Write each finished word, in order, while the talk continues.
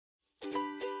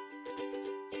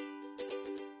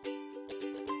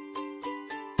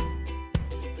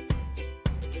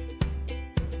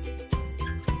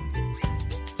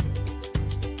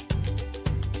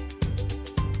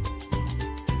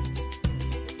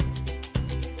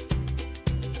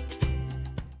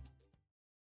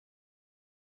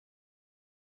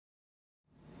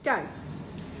Go.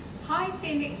 Hi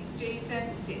Phoenix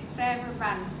students, it's Sarah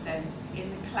Ransom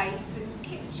in the Clayton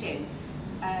kitchen.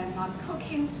 I'm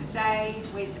cooking today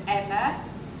with Emma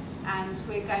and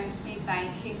we're going to be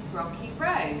making rocky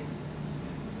roads.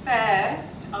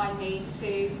 First I need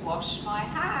to wash my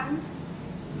hands,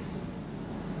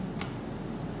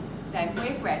 then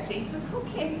we're ready for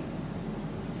cooking.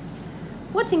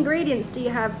 What ingredients do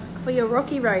you have for your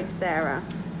rocky road, Sarah?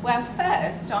 Well,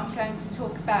 first I'm going to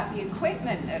talk about the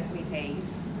equipment that we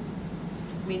need.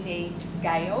 We need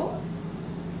scales,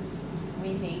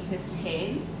 we need a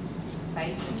tin,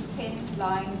 baking tin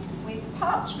lined with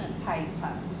parchment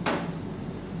paper.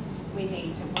 We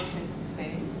need a wooden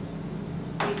spoon,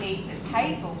 we need a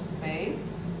tablespoon,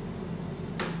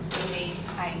 we need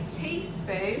a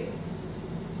teaspoon,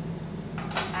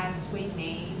 and we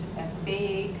need a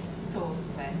big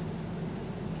saucepan.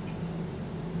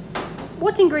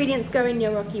 What ingredients go in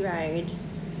your rocky road?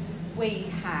 We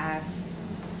have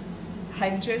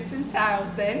hundreds and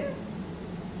thousands.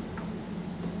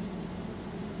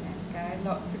 There we go,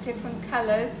 lots of different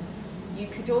colours. You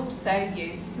could also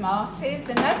use Smarties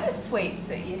and other sweets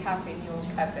that you have in your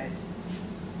cupboard.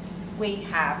 We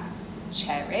have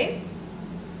cherries.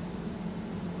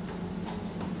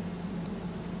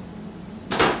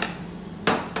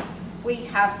 We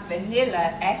have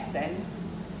vanilla essence.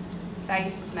 They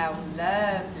smell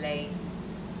lovely.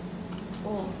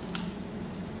 Oh.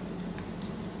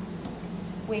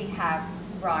 We have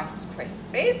Rice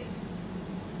Krispies.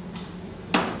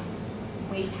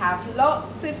 We have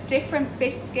lots of different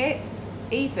biscuits,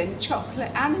 even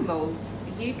chocolate animals.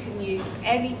 You can use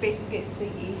any biscuits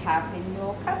that you have in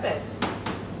your cupboard.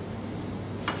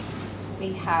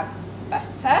 We have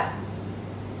butter.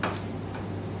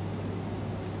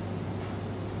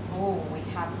 Oh, we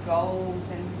have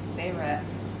golden syrup.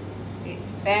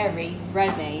 It's very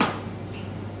runny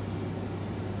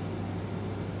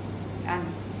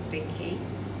and sticky.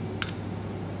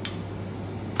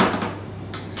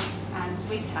 And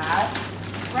we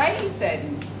have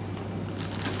raisins.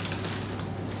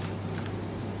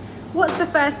 What's the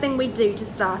first thing we do to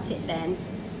start it then?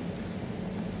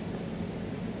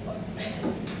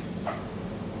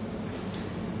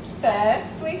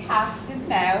 First, we have to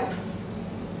melt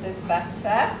the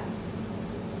butter.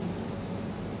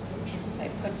 So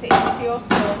put it into your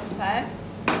saucepan.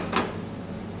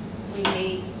 We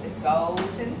need the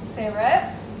golden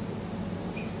syrup.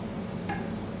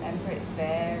 Remember, it's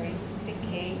very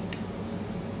sticky.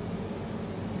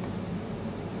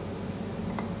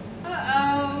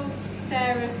 Uh-oh,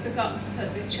 Sarah's forgotten to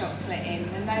put the chocolate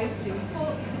in, the most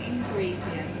important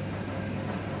ingredients.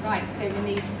 Right, so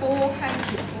we need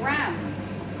 400 grams.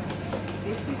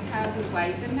 This is how we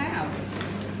weigh them out.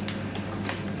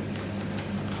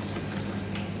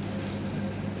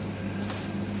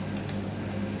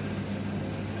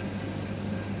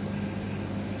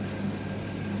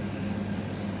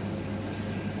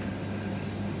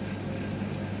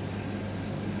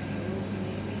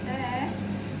 Nearly there.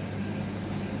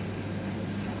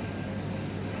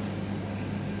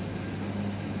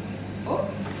 Oh,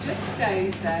 just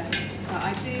over. But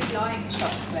I do like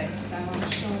chocolate, so I'm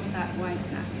sure that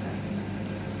won't matter.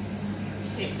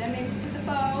 Tip them into the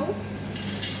bowl.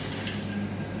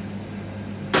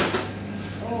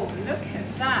 Oh, look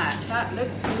at that. That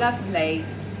looks lovely.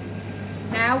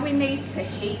 Now we need to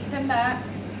heat them up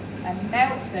and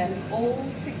melt them all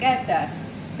together.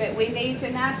 But we need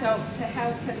an adult to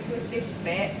help us with this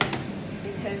bit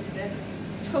because the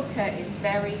cooker is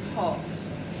very hot.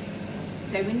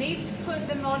 So we need to put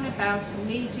them on about a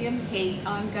medium heat.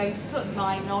 I'm going to put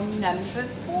mine on number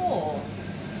 4.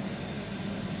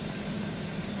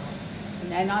 And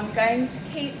then I'm going to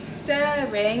keep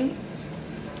stirring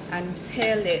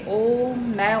until it all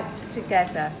melts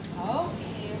together. Oh,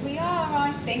 here we are.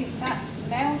 I think that's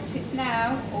melted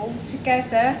now, all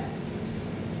together.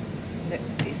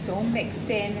 Looks, it's all mixed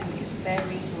in and it's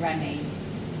very runny.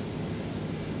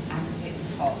 And it's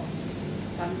hot.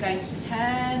 So I'm going to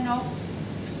turn off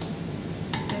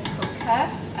the cooker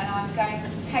and I'm going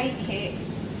to take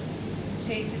it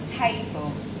to the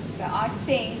table. But I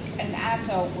think an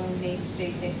adult will need to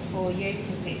do this for you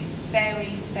because it is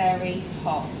very, very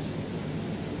hot.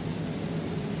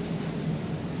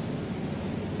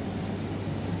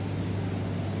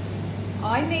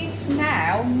 I need to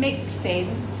now mix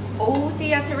in all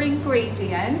the other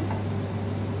ingredients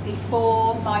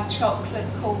before my chocolate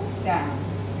cools down.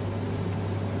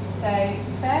 So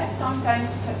first I'm going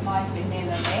to put my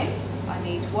vanilla in. I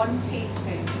need 1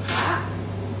 teaspoon of that.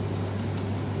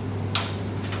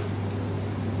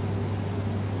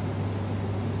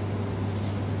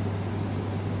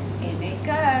 In it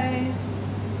goes.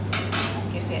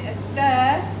 I'll give give it a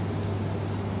stir.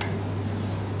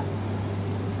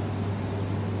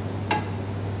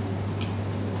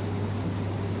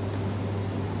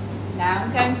 Now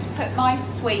I'm going to put my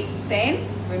sweets in.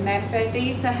 Remember,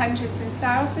 these are hundreds and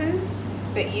thousands,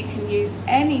 but you can use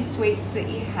any sweets that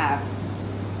you have.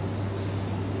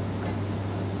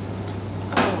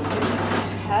 Oh, look at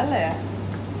the colour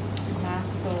in our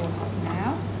sauce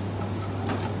now.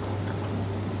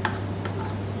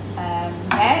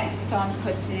 Next, I'm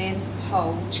putting in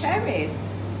whole cherries.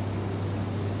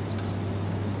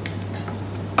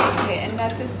 Give it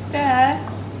another stir.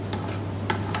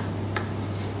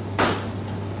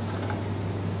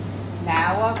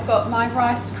 Now I've got my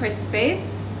Rice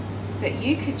Krispies, but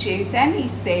you could use any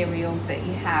cereal that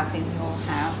you have in your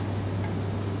house.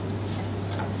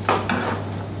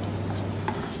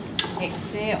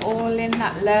 Mixing it all in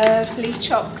that lovely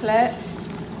chocolate.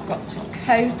 Got to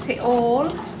coat it all.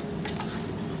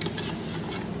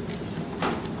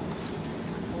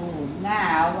 Oh,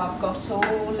 now I've got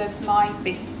all of my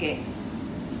biscuits.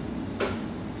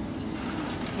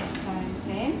 Just tip those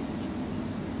in.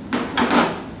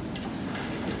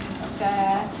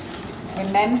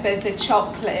 Remember, the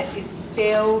chocolate is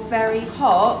still very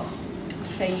hot,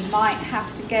 so you might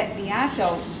have to get the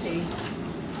adult to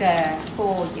stir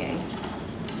for you.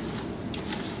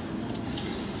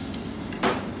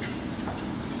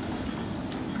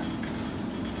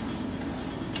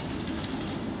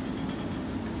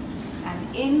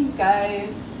 And in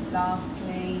goes,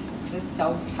 lastly, the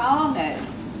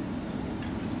sultanas.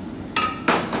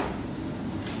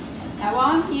 Now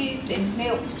I'm using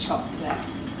milk chocolate,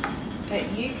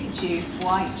 but you could use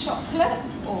white chocolate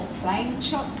or plain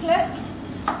chocolate.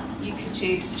 You could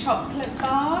use chocolate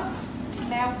bars to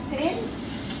melt in,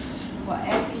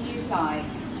 whatever you like.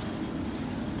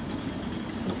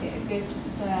 Give it a good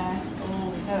stir.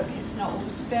 Oh look, it's not all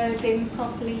stirred in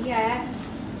properly yet.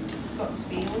 It's got to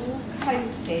be all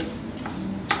coated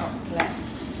in the chocolate.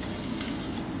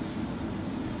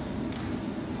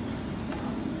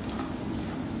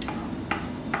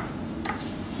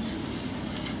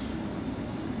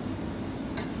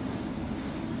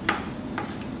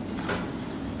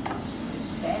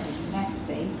 Very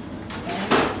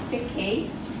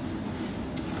sticky.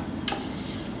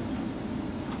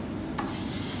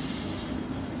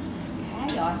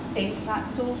 Okay, I think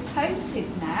that's all coated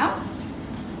now.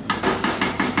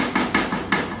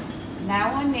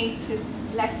 Now I need to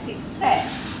let it set,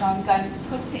 so I'm going to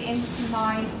put it into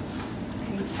my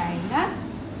container,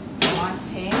 my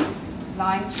tin,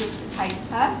 lined with the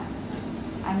paper,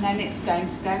 and then it's going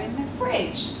to go in the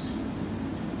fridge.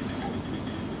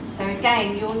 So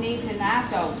again, you'll need an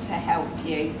adult to help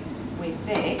you with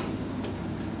this.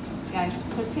 So you're going to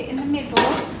put it in the middle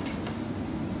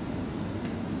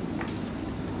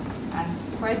and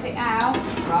spread it out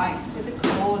right to the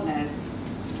corners.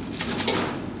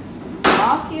 So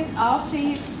after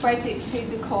you've spread it to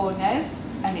the corners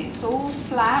and it's all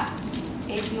flat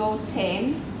in your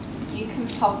tin, you can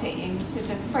pop it into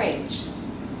the fridge.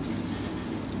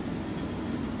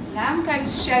 Now I'm going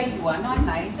to show you one I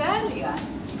made earlier.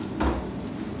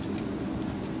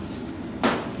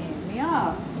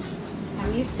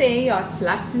 And you see, I've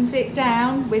flattened it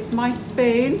down with my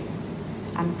spoon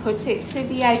and put it to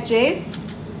the edges,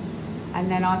 and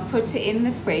then I've put it in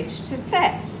the fridge to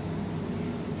set.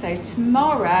 So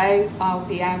tomorrow I'll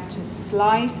be able to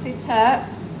slice it up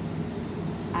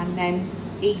and then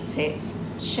eat it,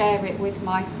 share it with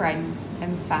my friends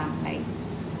and family.